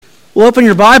We'll open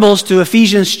your Bibles to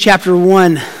Ephesians chapter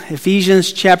 1.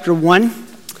 Ephesians chapter 1.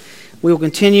 We will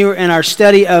continue in our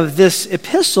study of this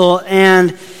epistle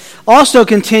and also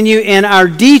continue in our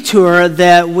detour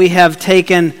that we have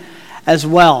taken as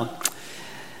well.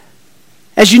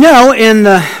 As you know, in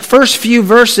the first few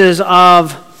verses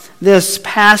of this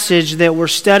passage that we're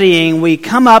studying, we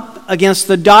come up against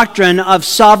the doctrine of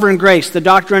sovereign grace, the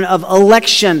doctrine of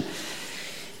election.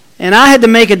 And I had to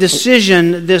make a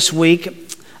decision this week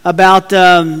about,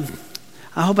 I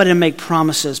hope I didn't make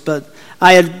promises, but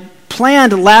I had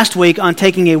planned last week on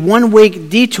taking a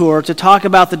one-week detour to talk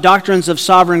about the doctrines of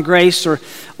sovereign grace or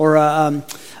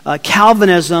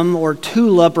Calvinism or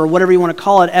tulip or whatever you want to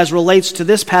call it as relates to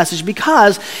this passage,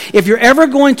 because if you're ever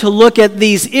going to look at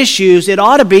these issues, it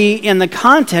ought to be in the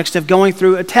context of going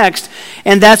through a text,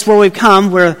 and that's where we've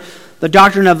come, where the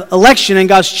doctrine of election and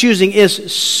God's choosing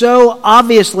is so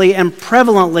obviously and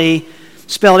prevalently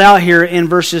spelled out here in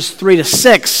verses 3 to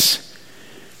 6.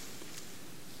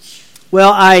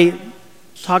 Well, I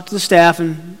talked to the staff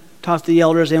and talked to the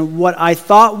elders, and what I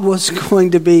thought was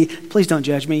going to be, please don't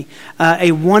judge me,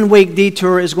 a one-week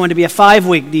detour is going to be a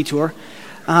 5-week detour.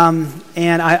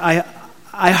 And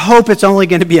I hope it's only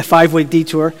going to be a 5-week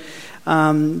detour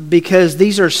because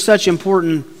these are such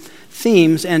important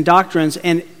themes and doctrines,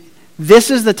 and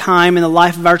this is the time in the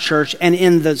life of our church and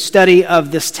in the study of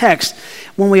this text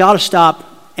when we ought to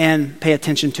stop and pay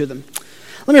attention to them.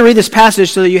 Let me read this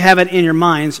passage so that you have it in your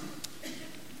minds.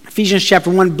 Ephesians chapter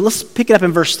 1, let's pick it up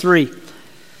in verse 3.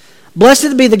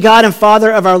 Blessed be the God and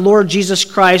Father of our Lord Jesus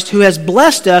Christ, who has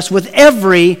blessed us with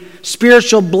every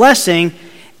spiritual blessing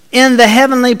in the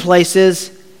heavenly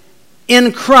places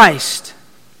in Christ,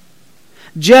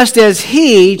 just as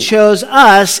He chose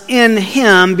us in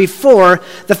Him before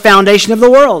the foundation of the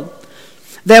world,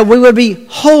 that we would be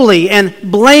holy and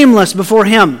blameless before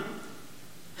Him.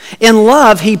 In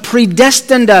love, He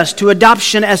predestined us to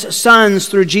adoption as sons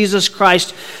through Jesus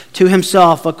Christ to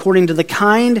Himself, according to the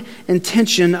kind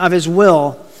intention of His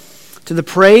will, to the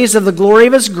praise of the glory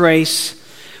of His grace,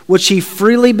 which He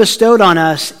freely bestowed on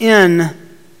us in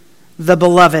the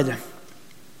Beloved.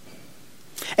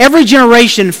 Every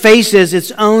generation faces its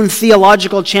own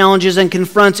theological challenges and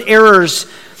confronts errors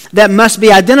that must be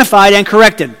identified and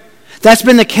corrected. That's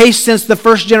been the case since the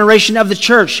first generation of the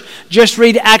church. Just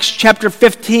read Acts chapter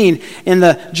 15 in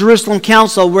the Jerusalem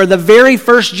Council, where the very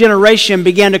first generation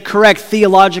began to correct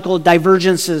theological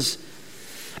divergences.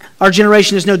 Our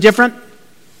generation is no different.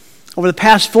 Over the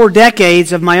past 4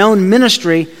 decades of my own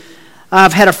ministry,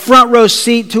 I've had a front row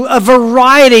seat to a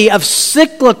variety of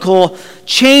cyclical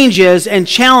changes and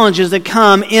challenges that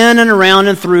come in and around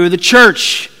and through the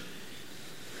church.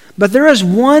 But there is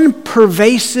one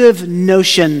pervasive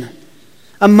notion,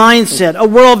 a mindset, a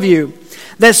worldview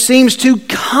that seems to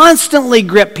constantly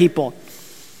grip people.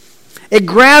 It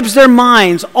grabs their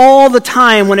minds all the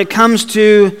time when it comes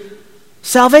to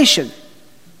salvation.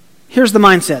 Here's the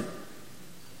mindset.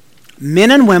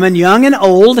 Men and women, young and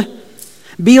old,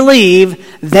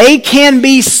 believe they can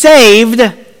be saved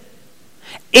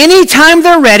anytime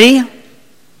they're ready,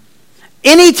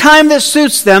 anytime that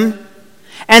suits them,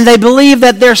 and they believe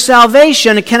that their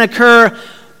salvation can occur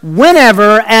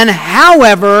whenever and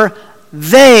however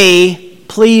they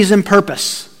please and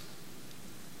purpose.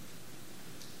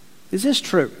 Is this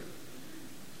true?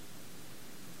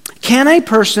 Can a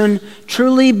person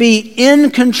truly be in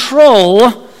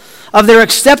control of their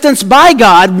acceptance by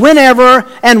God whenever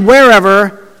and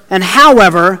wherever and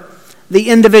however the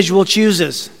individual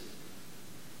chooses?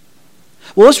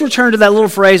 Well, let's return to that little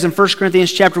phrase in 1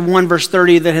 Corinthians chapter 1, verse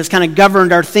 30 that has kind of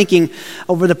governed our thinking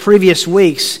over the previous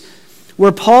weeks,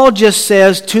 where Paul just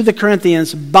says to the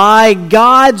Corinthians, by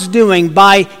God's doing,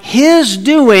 by His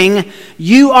doing,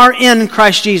 you are in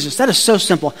Christ Jesus. That is so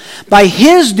simple. By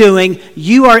His doing,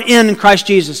 you are in Christ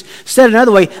Jesus. Said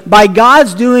another way, by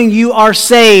God's doing, you are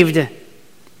saved.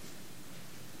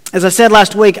 As I said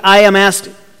last week, I am asked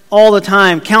all the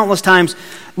time, countless times,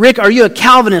 Rick, are you a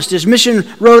Calvinist? Is Mission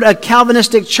Road a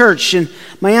Calvinistic church? And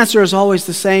my answer is always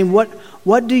the same.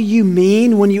 What do you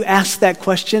mean when you ask that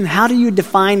question? How do you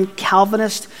define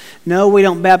Calvinist? No, we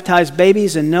don't baptize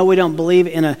babies, and no, we don't believe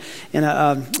in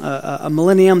a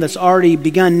millennium that's already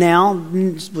begun now,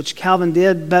 which Calvin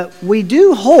did. But we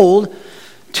do hold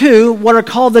to what are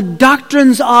called the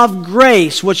doctrines of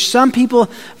grace, which some people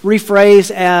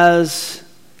rephrase as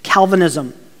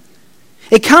Calvinism.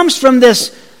 It comes from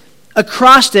this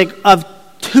acrostic of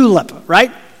TULIP,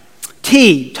 right?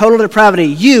 T, total depravity.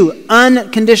 U,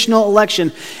 unconditional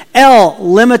election. L,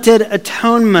 limited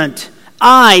atonement.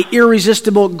 I,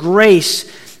 irresistible grace.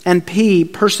 And P,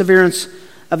 perseverance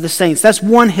of the saints. That's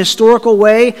one historical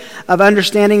way of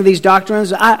understanding these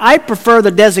doctrines. I prefer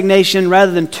the designation,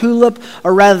 rather than tulip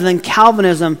or rather than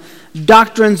Calvinism,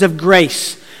 doctrines of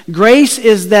grace. Grace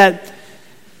is that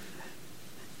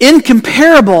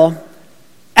incomparable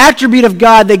attribute of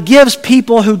God that gives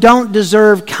people who don't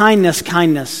deserve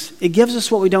kindness. It gives us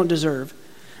what we don't deserve.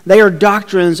 They are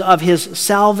doctrines of His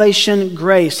salvation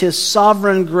grace, His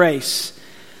sovereign grace.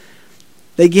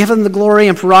 They give Him the glory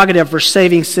and prerogative for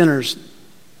saving sinners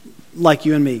like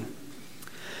you and me.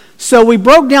 So we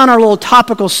broke down our little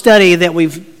topical study that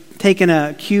we've taken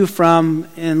a cue from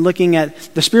in looking at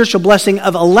the spiritual blessing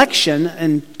of election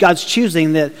and God's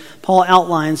choosing that Paul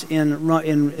outlines in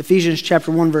Ephesians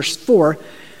chapter 1, verse 4.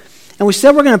 And we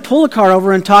said we're going to pull the car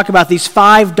over and talk about these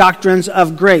 5 doctrines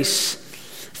of grace.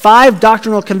 5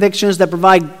 doctrinal convictions that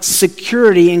provide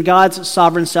security in God's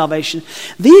sovereign salvation.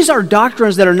 These are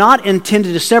doctrines that are not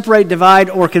intended to separate, divide,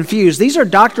 or confuse. These are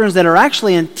doctrines that are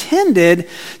actually intended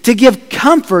to give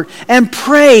comfort and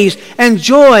praise and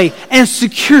joy and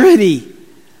security.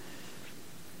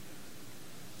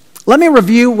 Let me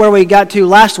review where we got to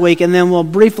last week, and then we'll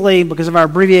briefly, because of our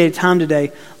abbreviated time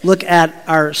today, look at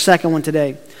our second one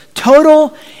today.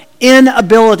 Total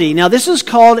inability. Now, this is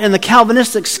called, in the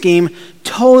Calvinistic scheme,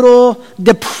 total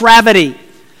depravity.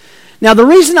 Now, the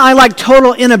reason I like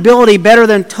total inability better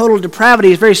than total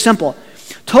depravity is very simple.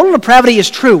 Total depravity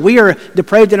is true. We are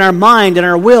depraved in our mind, in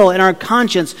our will, in our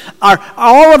conscience.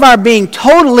 All of our being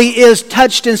totally is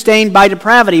touched and stained by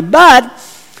depravity. But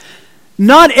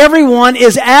not everyone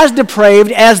is as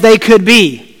depraved as they could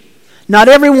be. Not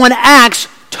everyone acts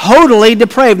totally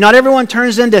depraved. Not everyone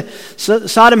turns into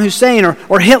Saddam Hussein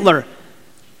or Hitler.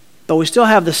 But we still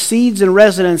have the seeds and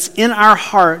residence in our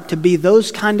heart to be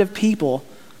those kind of people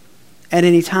at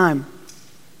any time.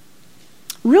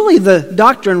 Really, the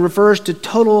doctrine refers to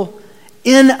total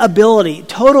inability.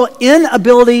 Total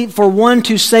inability for one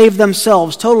to save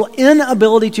themselves. Total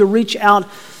inability to reach out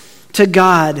to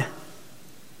God.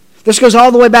 This goes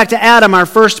all the way back to Adam, our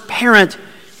first parent.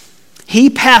 He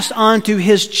passed on to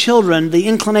his children the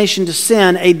inclination to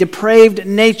sin, a depraved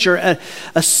nature,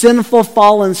 a sinful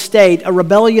fallen state, a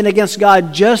rebellion against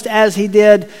God, just as he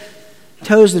did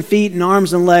toes and feet and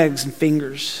arms and legs and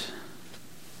fingers.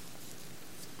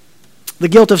 The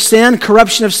guilt of sin,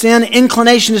 corruption of sin,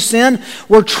 inclination to sin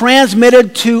were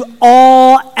transmitted to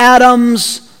all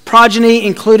Adam's progeny,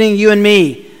 including you and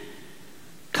me.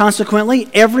 Consequently,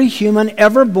 every human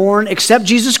ever born except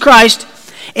Jesus Christ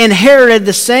inherited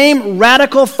the same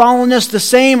radical fallenness, the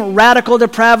same radical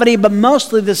depravity, but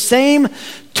mostly the same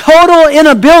total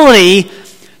inability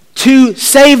to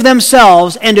save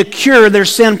themselves and to cure their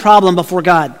sin problem before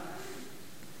God.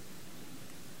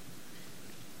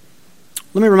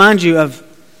 Let me remind you of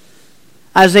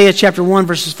Isaiah chapter 1,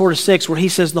 verses 4 to 6, where he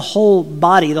says the whole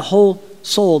body, the whole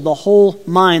soul, the whole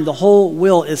mind, the whole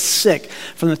will is sick.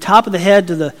 From the top of the head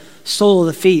to the sole of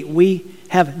the feet, we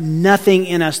have nothing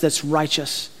in us that's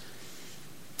righteous.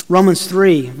 Romans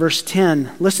 3, verse 10.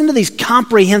 Listen to these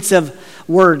comprehensive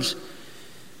words.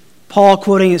 Paul,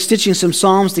 quoting and stitching some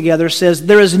Psalms together, says,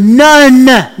 there is none,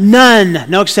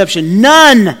 no exception,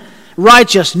 none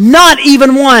righteous, not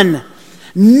even one.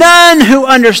 None who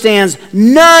understands,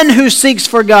 none who seeks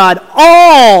for God.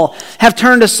 All have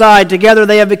turned aside. Together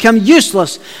they have become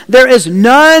useless. There is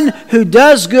none who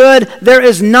does good. There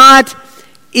is not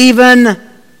even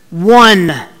one.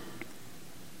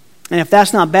 And if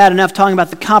that's not bad enough, talking about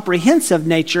the comprehensive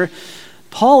nature,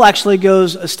 Paul actually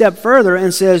goes a step further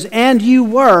and says, and you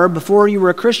were, before you were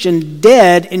a Christian,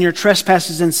 dead in your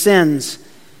trespasses and sins.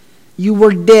 You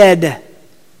were dead.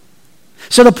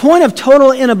 So the point of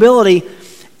total inability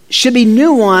should be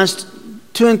nuanced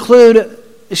to include,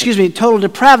 total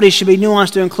depravity should be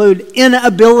nuanced to include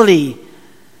inability.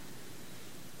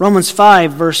 Romans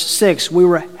 5, verse 6, we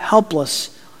were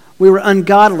helpless. We were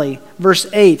ungodly. Verse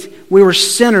 8, we were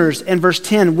sinners. And verse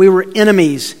 10, we were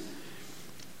enemies.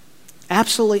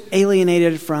 Absolutely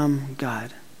alienated from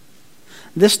God.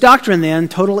 This doctrine then,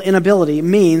 total inability,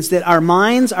 means that our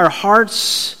minds, our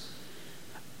hearts,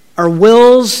 our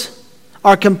wills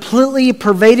are completely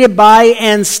pervaded by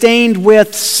and stained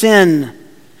with sin.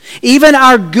 Even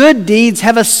our good deeds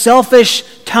have a selfish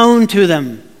tone to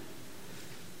them.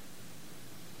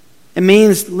 It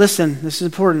means, listen, this is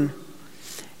important.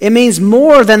 It means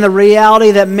more than the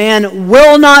reality that man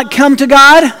will not come to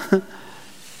God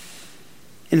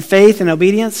in faith and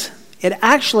obedience. It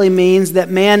actually means that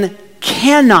man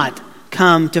cannot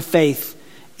come to faith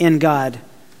in God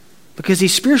because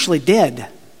he's spiritually dead.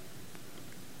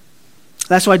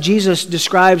 That's why Jesus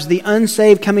describes the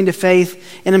unsaved coming to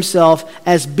faith in himself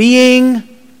as being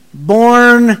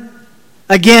born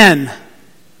again.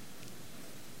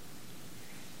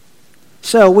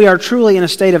 So we are truly in a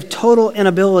state of total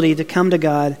inability to come to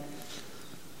God,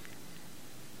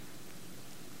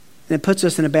 and it puts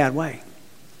us in a bad way.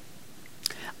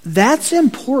 That's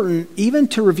important even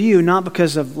to review, not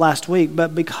because of last week,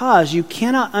 but because you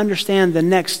cannot understand the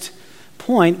next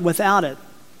point without it.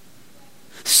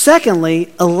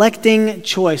 Secondly, electing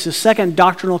choice, the second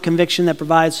doctrinal conviction that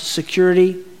provides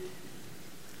security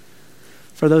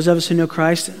for those of us who know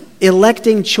Christ.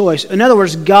 Electing choice. In other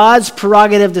words, God's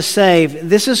prerogative to save.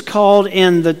 This is called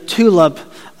in the TULIP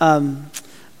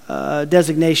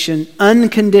designation,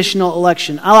 unconditional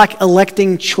election. I like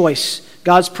electing choice,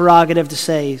 God's prerogative to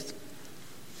save.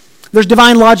 There's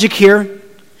divine logic here.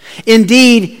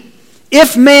 Indeed,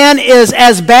 if man is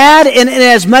as bad and in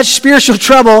as much spiritual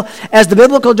trouble as the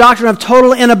biblical doctrine of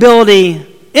total inability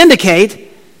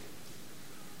indicate,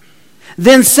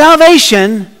 then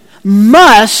salvation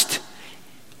must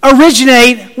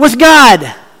originate with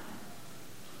God.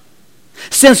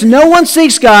 Since no one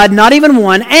seeks God, not even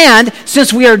one, and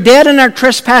since we are dead in our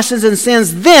trespasses and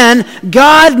sins, then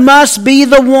God must be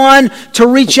the one to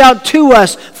reach out to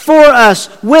us, for us,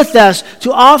 with us,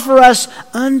 to offer us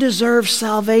undeserved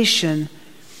salvation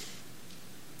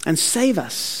and save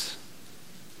us.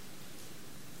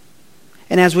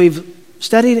 And as we've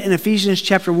studied in Ephesians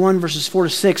chapter 1, verses 4 to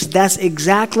 6, that's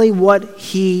exactly what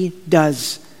he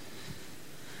does.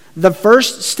 The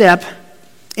first step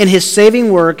in his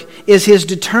saving work is his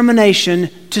determination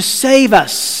to save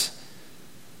us.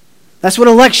 That's what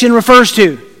election refers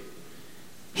to.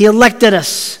 He elected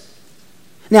us.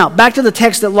 Now, back to the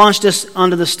text that launched us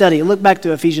onto the study. Look back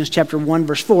to Ephesians chapter 1,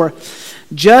 verse 4.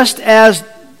 Just as,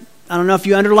 I don't know if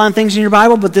you underline things in your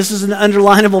Bible, but this is an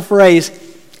underlinable phrase.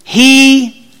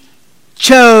 He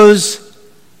chose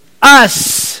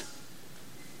us.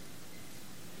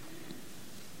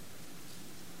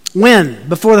 When?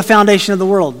 Before the foundation of the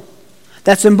world.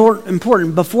 That's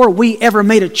important. Before we ever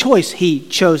made a choice, he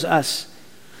chose us.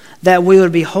 That we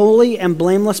would be holy and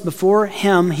blameless before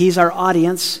him. He's our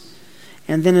audience.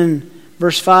 And then in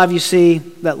verse 5, you see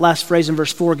that last phrase in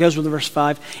verse 4 goes with verse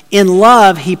 5. In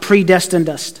love, he predestined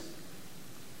us.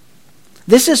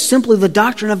 This is simply the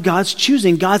doctrine of God's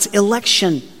choosing, God's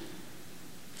election.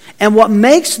 And what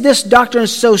makes this doctrine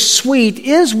so sweet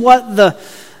is what the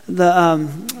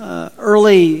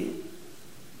early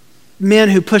men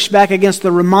who pushed back against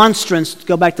the remonstrance,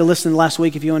 go back to listen last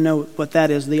week if you want to know what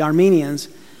that is, the Armenians,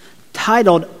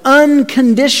 titled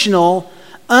Unconditional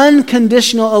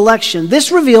Election.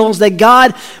 This reveals that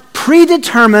God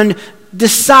predeterminedly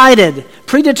decided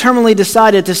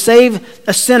to save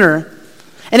a sinner,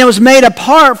 and it was made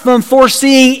apart from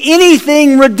foreseeing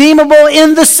anything redeemable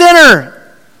in the sinner.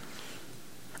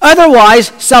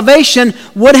 Otherwise, salvation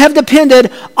would have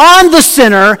depended on the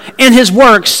sinner and his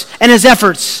works and his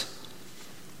efforts.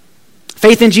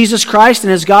 Faith in Jesus Christ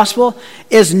and his gospel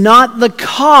is not the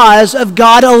cause of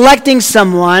God electing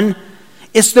someone,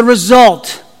 it's the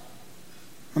result.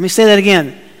 Let me say that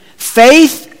again.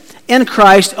 Faith in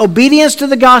Christ, obedience to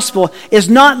the gospel, is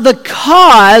not the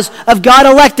cause of God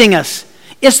electing us.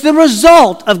 It's the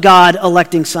result of God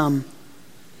electing some.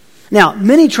 Now,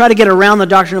 many try to get around the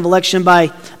doctrine of election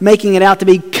by making it out to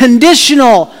be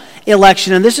conditional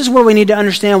election. And this is where we need to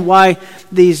understand why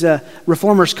these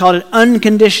reformers called it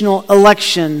unconditional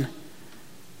election.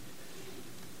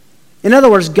 In other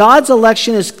words, God's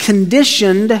election is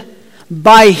conditioned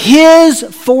by his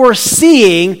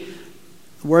foreseeing,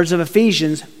 the words of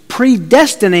Ephesians,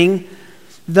 predestining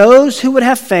those who would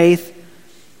have faith,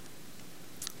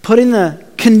 putting the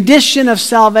condition of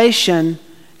salvation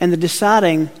and the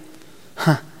deciding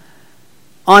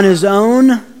on his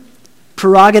own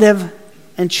prerogative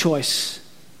and choice.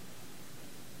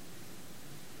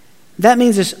 That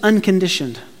means it's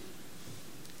unconditioned.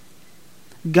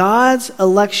 God's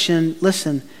election,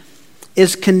 listen,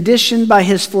 is conditioned by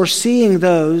his foreseeing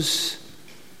those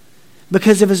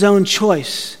because of his own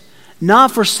choice, not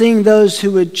foreseeing those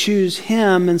who would choose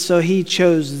him, and so he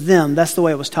chose them. That's the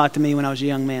way it was taught to me when I was a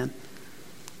young man.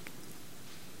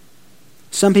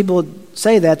 Some people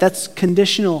say that's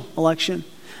conditional election.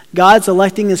 God's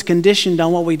electing is conditioned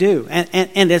on what we do.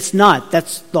 And it's not.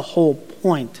 That's the whole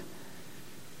point.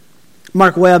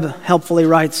 Mark Webb helpfully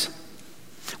writes,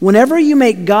 whenever you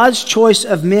make God's choice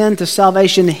of men to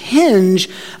salvation hinge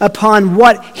upon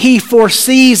what he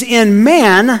foresees in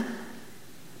man,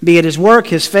 be it his work,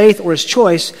 his faith, or his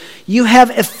choice, you have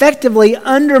effectively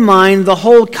undermined the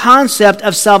whole concept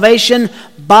of salvation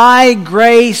by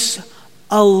grace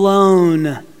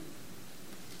alone.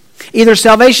 Either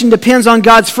salvation depends on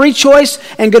God's free choice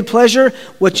and good pleasure,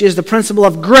 which is the principle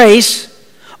of grace,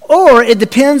 or it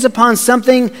depends upon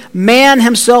something man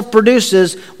himself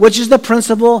produces, which is the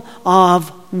principle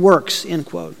of works, end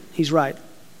quote. He's right.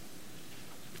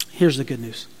 Here's the good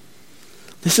news.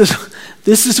 This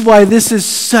is why this is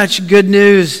such good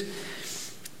news.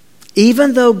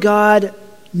 Even though God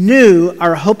knew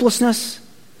our hopelessness,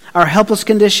 our helpless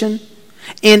condition,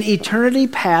 in eternity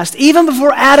past, even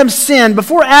before Adam sinned,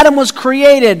 before Adam was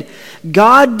created,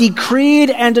 God decreed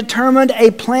and determined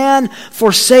a plan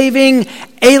for saving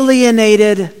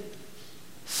alienated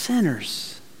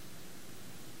sinners.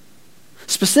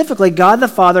 Specifically, God the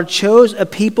Father chose a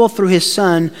people through His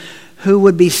Son who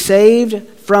would be saved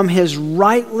from His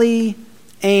rightly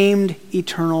aimed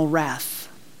eternal wrath.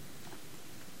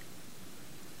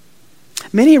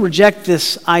 Many reject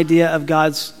this idea of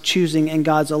God's choosing and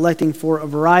God's electing for a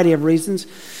variety of reasons.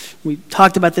 We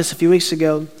talked about this a few weeks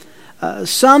ago.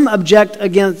 Some object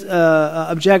against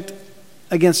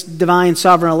divine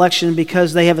sovereign election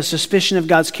because they have a suspicion of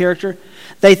God's character.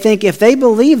 They think if they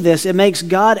believe this, it makes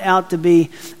God out to be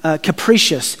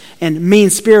capricious and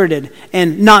mean-spirited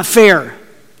and not fair.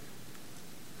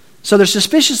 So they're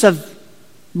suspicious of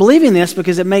believing this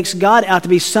because it makes God out to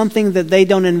be something that they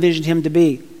don't envision Him to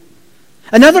be.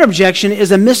 Another objection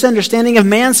is a misunderstanding of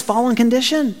man's fallen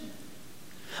condition.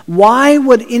 Why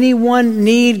would anyone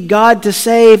need God to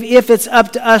save if it's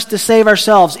up to us to save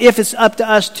ourselves, if it's up to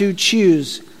us to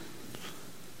choose?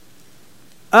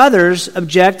 Others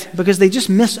object because they just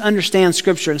misunderstand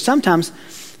Scripture, and sometimes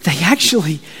they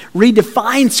actually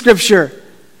redefine Scripture.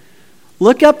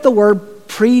 Look up the word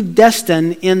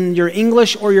predestined in your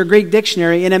English or your Greek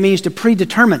dictionary, and it means to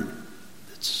predetermine.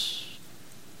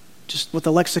 Just what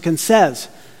the lexicon says.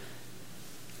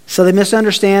 So they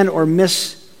misunderstand or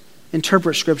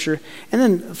misinterpret Scripture. And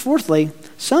then fourthly,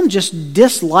 some just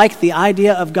dislike the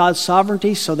idea of God's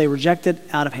sovereignty, so they reject it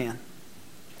out of hand.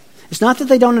 It's not that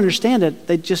they don't understand it,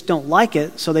 they just don't like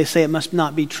it, so they say it must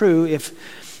not be true if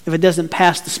it doesn't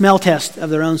pass the smell test of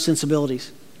their own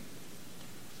sensibilities.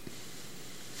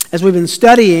 As we've been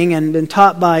studying and been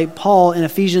taught by Paul in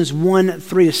Ephesians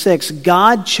 1:3-6,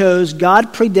 God chose,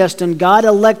 God predestined, God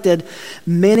elected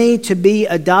many to be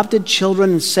adopted children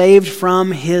and saved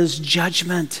from His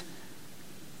judgment.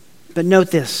 But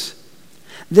note this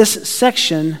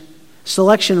selection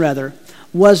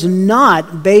was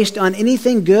not based on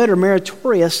anything good or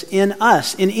meritorious in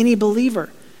us, in any believer.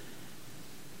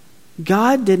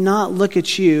 God did not look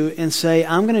at you and say,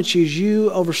 I'm going to choose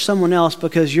you over someone else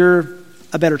because you're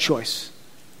a better choice.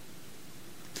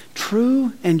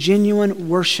 True and genuine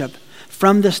worship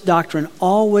from this doctrine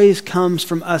always comes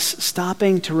from us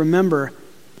stopping to remember,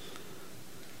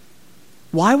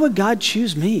 why would God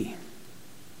choose me?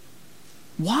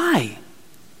 Why?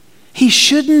 He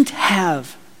shouldn't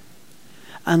have.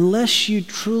 Unless you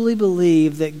truly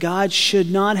believe that God should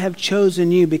not have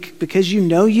chosen you because you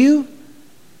know you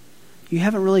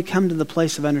haven't really come to the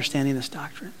place of understanding this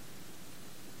doctrine.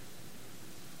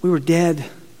 We were dead,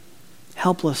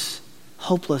 helpless,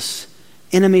 hopeless,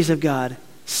 enemies of God,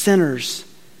 sinners.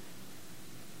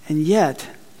 And yet,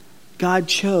 God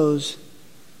chose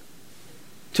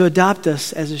to adopt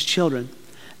us as His children.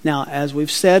 Now, as we've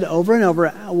said over and over,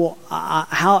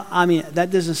 that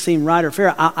doesn't seem right or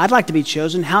fair. I'd like to be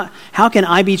chosen. How can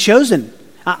I be chosen?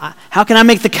 How can I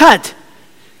make the cut?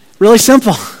 Really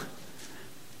simple.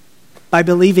 By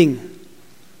believing.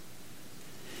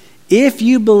 If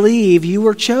you believe, you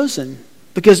were chosen.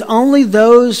 Because only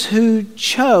those who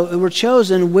were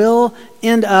chosen will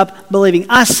end up believing.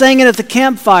 I sang it at the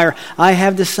campfire. I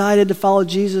have decided to follow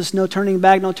Jesus. No turning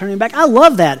back, no turning back. I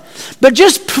love that. But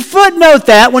just footnote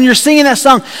that when you're singing that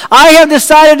song. I have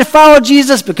decided to follow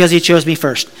Jesus because He chose me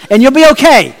first. And you'll be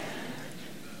okay.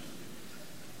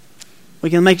 We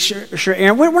can make sure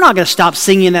Aaron, we're not going to stop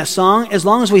singing that song as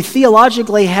long as we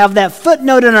theologically have that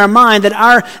footnote in our mind that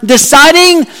our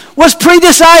deciding was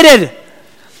pre-decided.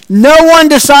 No one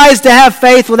decides to have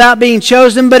faith without being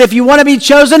chosen, but if you want to be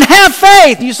chosen, have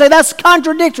faith. You say, that's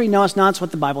contradictory. No, it's not. It's what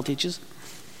the Bible teaches.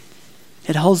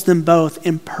 It holds them both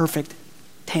in perfect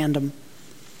tandem.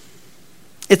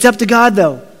 It's up to God,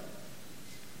 though.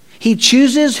 He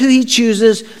chooses who He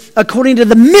chooses according to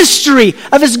the mystery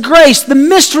of His grace, the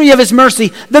mystery of His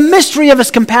mercy, the mystery of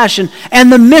His compassion,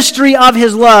 and the mystery of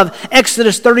His love.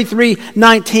 Exodus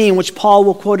 33:19, which Paul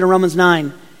will quote in Romans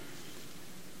 9.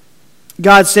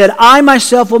 God said, I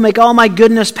myself will make all my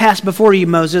goodness pass before you,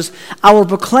 Moses. I will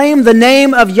proclaim the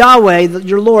name of Yahweh,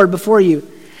 your Lord, before you.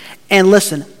 And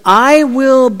listen, I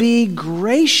will be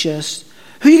gracious.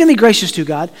 Who are you going to be gracious to,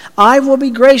 God? I will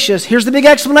be gracious. Here's the big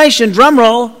explanation. Drum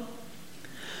roll.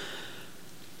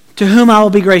 To whom I will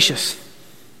be gracious.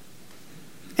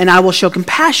 And I will show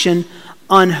compassion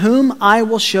on whom I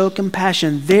will show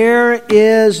compassion. There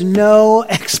is no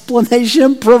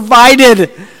explanation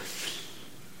provided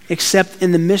except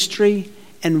in the mystery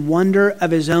and wonder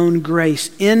of his own grace.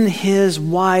 In his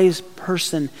wise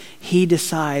person, he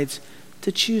decides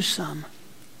to choose some.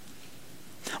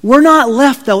 We're not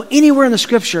left, though, anywhere in the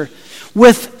Scripture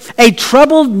with a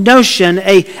troubled notion,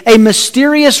 a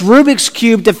mysterious Rubik's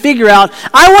Cube to figure out,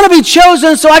 I want to be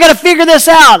chosen, so I got to figure this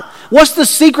out. What's the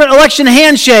secret election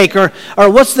handshake? Or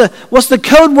what's the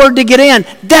code word to get in?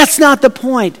 That's not the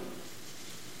point.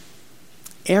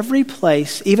 Every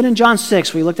place, even in John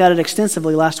 6, we looked at it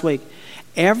extensively last week,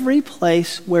 every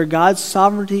place where God's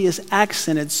sovereignty is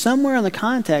accented, somewhere in the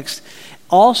context,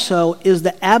 also is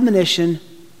the admonition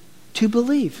to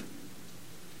believe.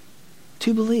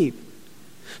 To believe.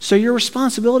 So your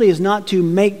responsibility is not to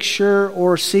make sure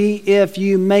or see if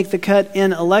you make the cut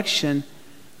in election.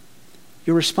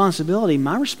 Your responsibility,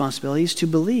 my responsibility, is to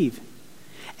believe.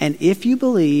 And if you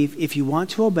believe, if you want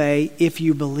to obey, if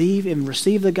you believe and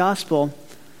receive the gospel,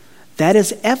 that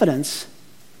is evidence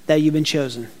that you've been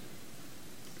chosen.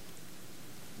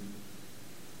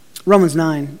 Romans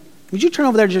 9. Would you turn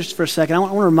over there just for a second? I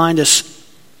want to remind us,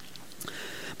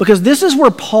 because this is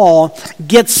where Paul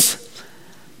gets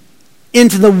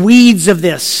into the weeds of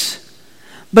this.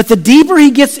 But the deeper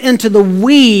he gets into the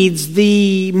weeds,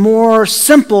 the more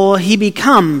simple he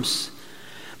becomes.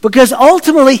 Because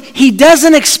ultimately, he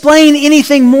doesn't explain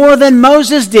anything more than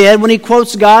Moses did when he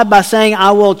quotes God by saying,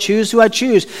 I will choose who I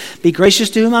choose. Be gracious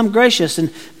to whom I'm gracious,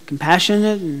 and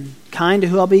compassionate and kind to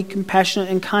who I'll be compassionate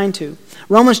and kind to.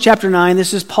 Romans chapter 9,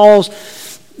 this is Paul's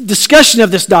discussion of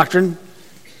this doctrine.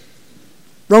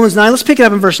 Romans 9, let's pick it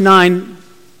up in verse 9.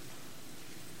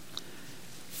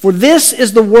 For this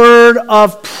is the word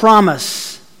of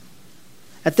promise.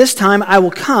 At this time I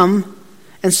will come,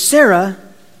 and Sarah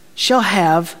shall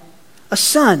have a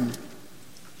son.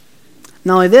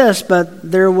 Not only this, but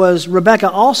there was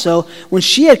Rebekah also, when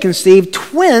she had conceived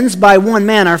twins by one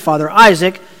man, our father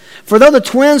Isaac. For though the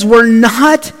twins were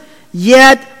not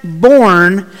yet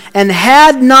born, and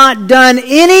had not done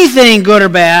anything good or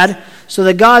bad, so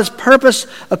that God's purpose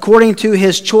according to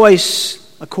his choice,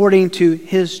 you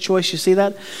see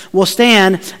that, will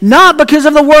stand, not because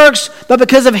of the works, but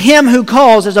because of him who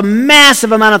calls. There's a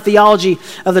massive amount of theology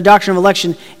of the doctrine of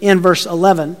election in verse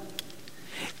 11.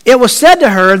 It was said to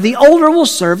her, the older will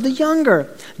serve the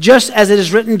younger, just as it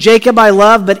is written, Jacob I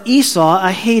loved, but Esau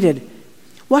I hated.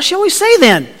 What shall we say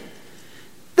then?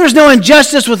 There's no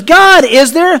injustice with God,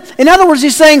 is there? In other words,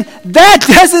 he's saying, that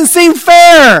doesn't seem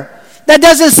fair. That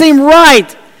doesn't seem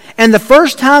right. And the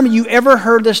first time you ever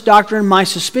heard this doctrine, my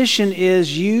suspicion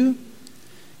is you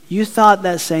thought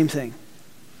that same thing.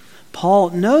 Paul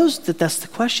knows that that's the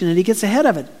question, and he gets ahead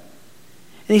of it.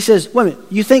 And he says, wait a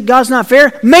minute, you think God's not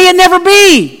fair? May it never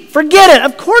be. Forget it.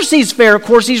 Of course he's fair. Of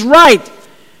course he's right.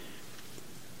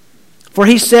 For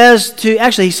he says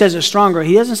he says it stronger.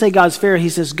 He doesn't say God's fair. He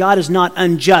says God is not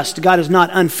unjust. God is not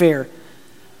unfair.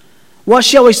 What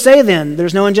shall we say then?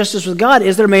 There's no injustice with God,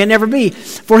 is there? May it never be.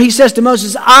 For he says to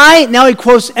Moses, now he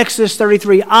quotes Exodus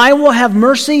 33, I will have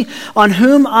mercy on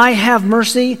whom I have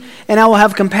mercy, and I will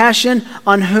have compassion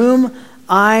on whom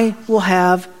I will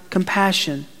have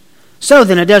compassion. So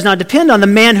then it does not depend on the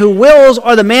man who wills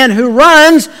or the man who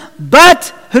runs,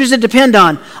 but who does it depend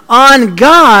on? On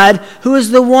God, who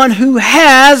is the one who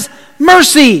has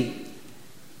mercy.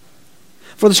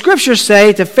 For the scriptures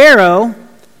say to Pharaoh,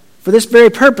 for this very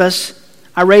purpose,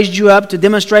 I raised you up to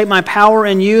demonstrate my power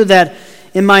in you, that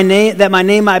my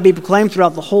name might be proclaimed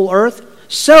throughout the whole earth.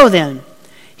 So then,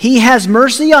 he has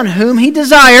mercy on whom he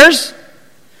desires,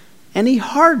 and he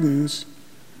hardens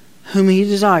whom he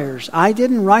desires. I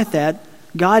didn't write that.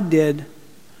 God did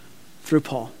through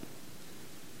Paul.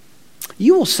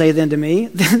 You will say then to me,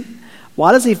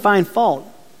 why does he find fault?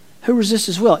 Who resists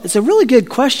his will? It's a really good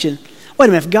question. Wait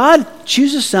a minute. If God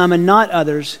chooses some and not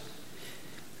others,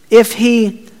 if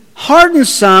he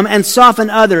hardens some and softens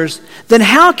others, then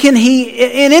how can he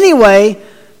in any way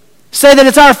say that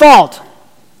it's our fault?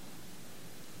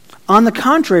 On the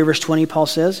contrary, verse 20, Paul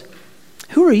says,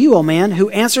 who are you, O man, who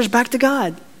answers back to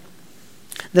God?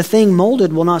 The thing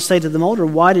molded will not say to the molder,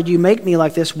 why did you make me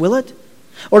like this, will it?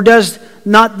 Or does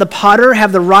not the potter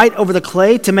have the right over the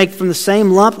clay to make from the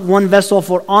same lump one vessel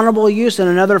for honorable use and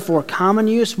another for common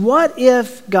use? What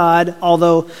if God,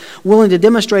 although willing to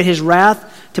demonstrate his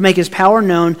wrath to make his power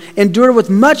known, endured with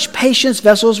much patience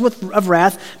vessels of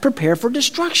wrath prepared for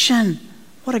destruction?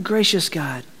 What a gracious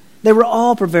God. They were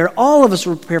all prepared. All of us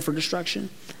were prepared for destruction.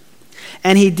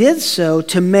 And he did so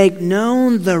to make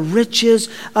known the riches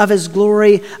of his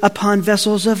glory upon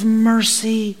vessels of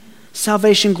mercy,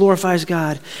 Salvation glorifies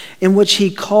God, in which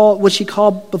he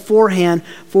called beforehand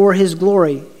for his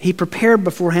glory. He prepared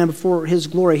beforehand for his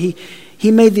glory.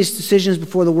 He made these decisions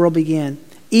before the world began.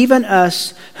 Even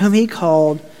us, whom he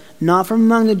called, not from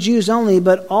among the Jews only,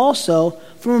 but also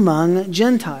from among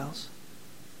Gentiles.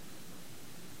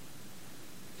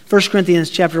 1 Corinthians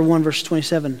chapter 1, verse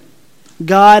 27.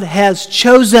 God has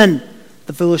chosen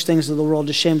the foolish things of the world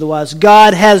to shame the wise.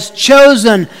 God has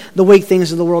chosen the weak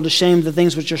things of the world to shame the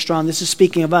things which are strong. This is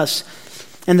speaking of us.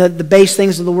 And the base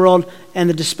things of the world and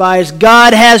the despised.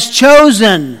 God has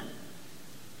chosen.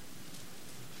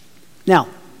 Now,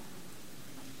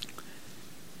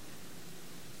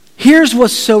 here's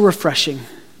what's so refreshing.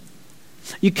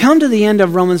 You come to the end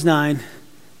of Romans 9.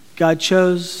 God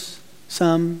chose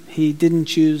some. He didn't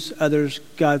choose others.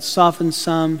 God softens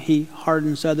some. He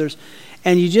hardens others.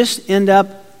 And you just end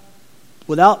up,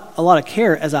 without a lot of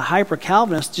care, as a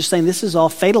hyper-Calvinist, just saying this is all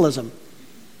fatalism.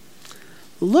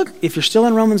 Look, if you're still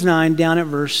in Romans 9, down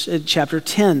at chapter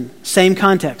 10. Same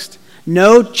context.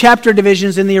 No chapter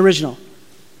divisions in the original.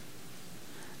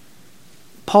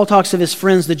 Paul talks of his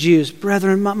friends, the Jews.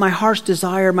 Brethren, my heart's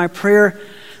desire, my prayer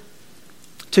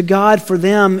to God for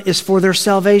them is for their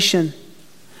salvation.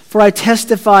 For I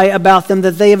testify about them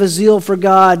that they have a zeal for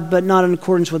God, but not in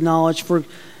accordance with knowledge. For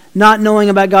not knowing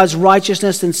about God's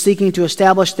righteousness and seeking to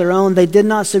establish their own, they did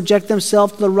not subject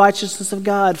themselves to the righteousness of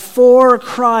God. For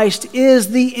Christ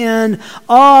is the end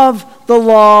of the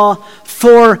law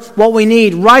for what we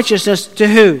need. Righteousness to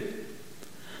who?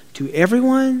 To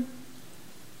everyone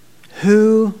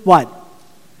who, what?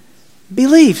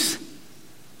 Believes.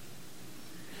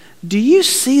 Do you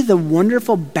see the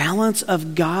wonderful balance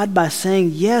of God by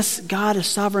saying, yes, God is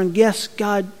sovereign, yes,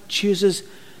 God chooses,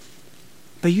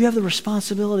 but you have the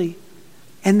responsibility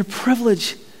and the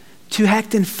privilege to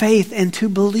act in faith and to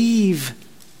believe.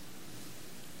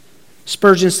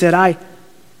 Spurgeon said,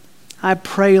 I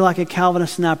pray like a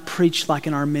Calvinist and I preach like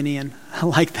an Arminian. I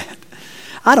like that.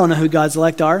 I don't know who God's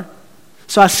elect are.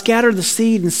 So I scatter the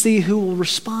seed and see who will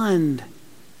respond.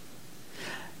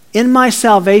 In my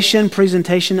salvation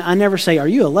presentation, I never say, are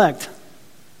you elect?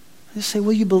 I just say,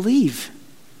 will you believe?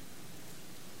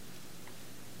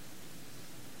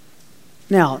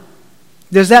 Now,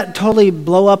 does that totally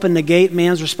blow up and negate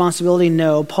man's responsibility?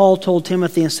 No. Paul told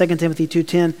Timothy in 2 Timothy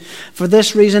 2:10, for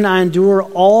this reason I endure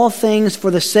all things for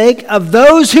the sake of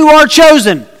those who are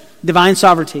chosen, divine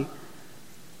sovereignty,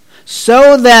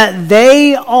 so that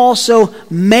they also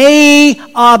may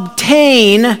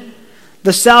obtain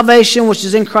the salvation which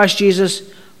is in Christ Jesus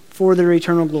for their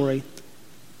eternal glory.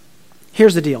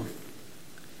 Here's the deal.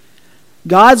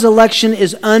 God's election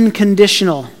is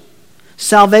unconditional.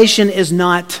 Salvation is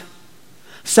not.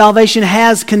 Salvation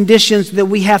has conditions that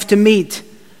we have to meet.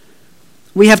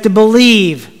 We have to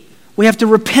believe. We have to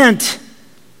repent.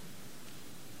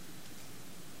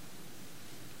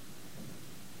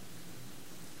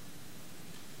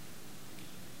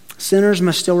 Sinners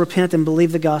must still repent and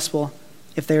believe the gospel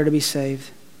if they are to be saved.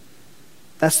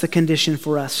 That's the condition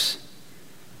for us.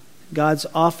 God's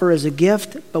offer is a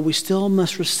gift, but we still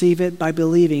must receive it by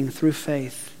believing through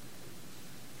faith.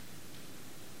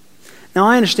 Now,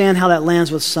 I understand how that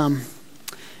lands with some.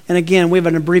 And again, we have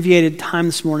an abbreviated time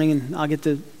this morning, and I'll get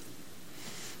to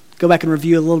go back and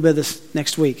review a little bit of this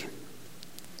next week.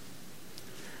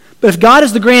 But if God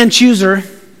is the grand chooser,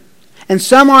 and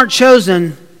some aren't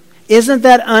chosen, isn't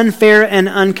that unfair and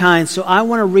unkind? So I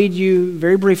want to read you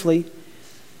very briefly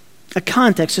a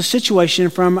context, a situation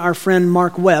from our friend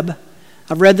Mark Webb.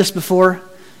 I've read this before,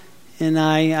 and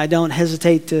I don't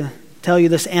hesitate to tell you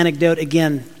this anecdote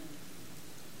again.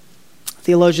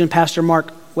 Theologian Pastor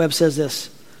Mark Webb says this.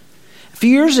 A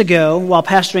few years ago, while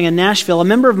pastoring in Nashville, a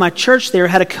member of my church there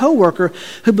had a coworker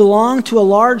who belonged to a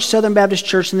large Southern Baptist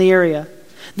church in the area.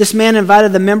 This man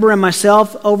invited the member and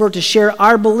myself over to share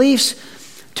our beliefs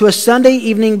to a Sunday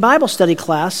evening Bible study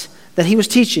class that he was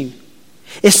teaching.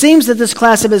 It seems that this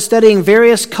class had been studying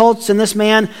various cults, and this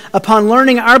man, upon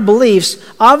learning our beliefs,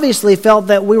 obviously felt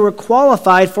that we were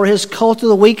qualified for his Cult of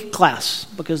the Week class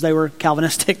because they were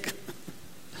Calvinistic.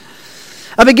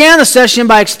 I began the session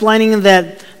by explaining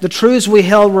that the truths we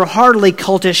held were hardly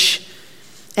cultish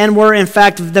and were, in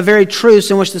fact, the very truths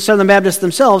in which the Southern Baptists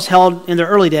themselves held in their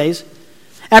early days.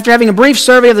 After having a brief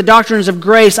survey of the doctrines of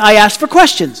grace, I asked for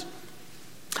questions.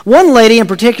 One lady in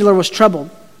particular was troubled.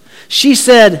 She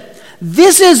said,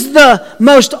 "This is the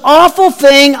most awful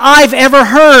thing I've ever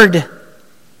heard.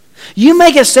 You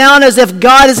make it sound as if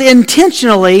God is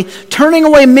intentionally turning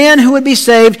away men who would be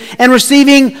saved and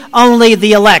receiving only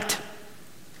the elect."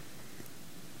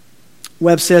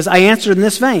 Webb says, I answered in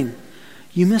this vein,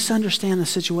 "You misunderstand the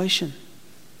situation.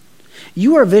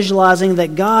 You are visualizing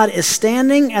that God is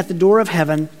standing at the door of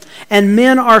heaven and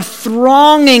men are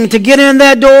thronging to get in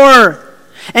that door.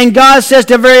 And God says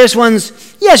to various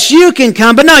ones, yes, you can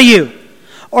come, but not you.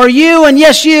 Or you and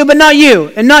yes, you, but not you.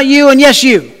 And not you and yes,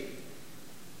 you.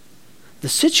 The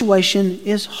situation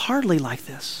is hardly like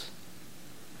this.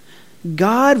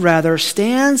 God rather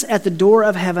stands at the door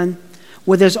of heaven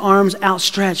with his arms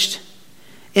outstretched,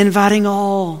 inviting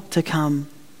all to come.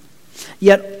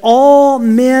 Yet all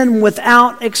men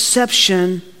without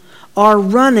exception are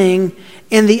running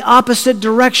in the opposite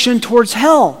direction towards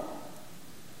hell,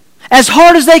 as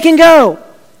hard as they can go.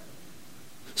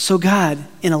 So God,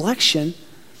 in election,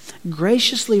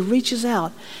 graciously reaches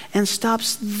out and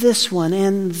stops this one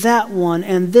and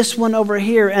this one over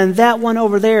here and that one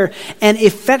over there, and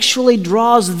effectually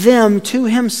draws them to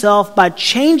himself by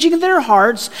changing their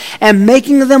hearts and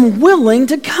making them willing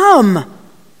to come.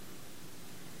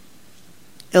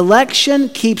 Election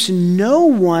keeps no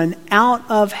one out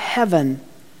of heaven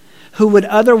who would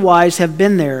otherwise have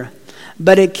been there,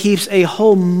 but it keeps a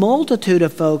whole multitude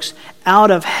of folks out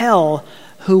of hell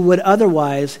who would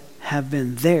otherwise have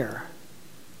been there.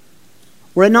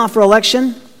 Were it not for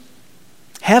election,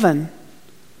 heaven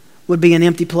would be an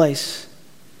empty place.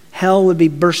 Hell would be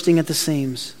bursting at the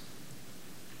seams.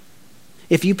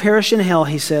 If you perish in hell,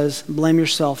 he says, blame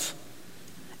yourself,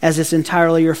 as it's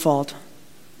entirely your fault.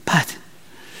 But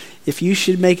if you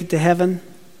should make it to heaven,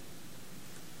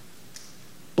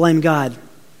 blame God.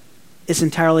 It's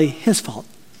entirely his fault.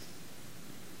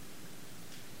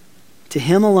 To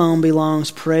him alone belongs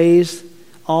praise,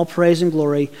 all praise and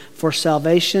glory, for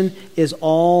salvation is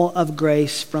all of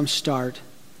grace from start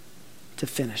to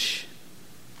finish.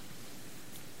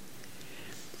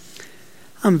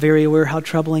 I'm very aware how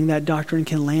troubling that doctrine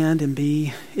can land and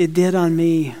be. It did on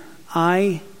me.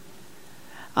 I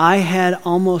had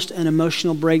almost an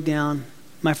emotional breakdown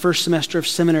my first semester of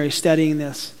seminary studying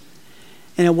this.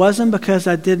 And it wasn't because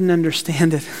I didn't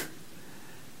understand it.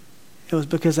 It was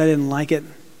because I didn't like it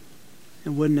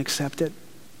and wouldn't accept it.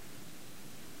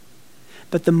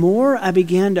 But the more I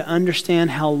began to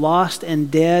understand how lost and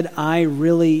dead I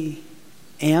really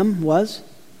was,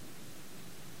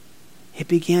 it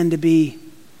began to be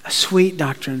a sweet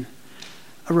doctrine,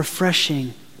 a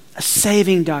refreshing, a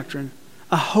saving doctrine,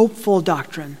 a hopeful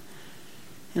doctrine.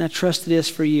 And I trust it is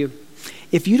for you.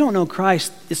 If you don't know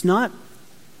Christ, it's not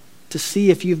to see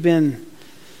if you've been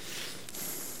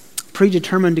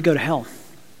predetermined to go to hell.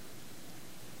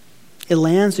 It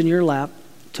lands in your lap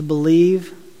to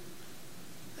believe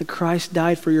that Christ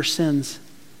died for your sins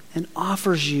and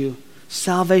offers you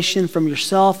salvation from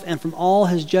yourself and from all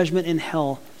his judgment in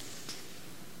hell.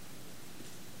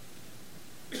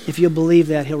 If you'll believe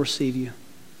that, he'll receive you.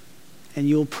 And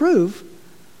you'll prove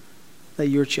that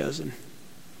you're chosen.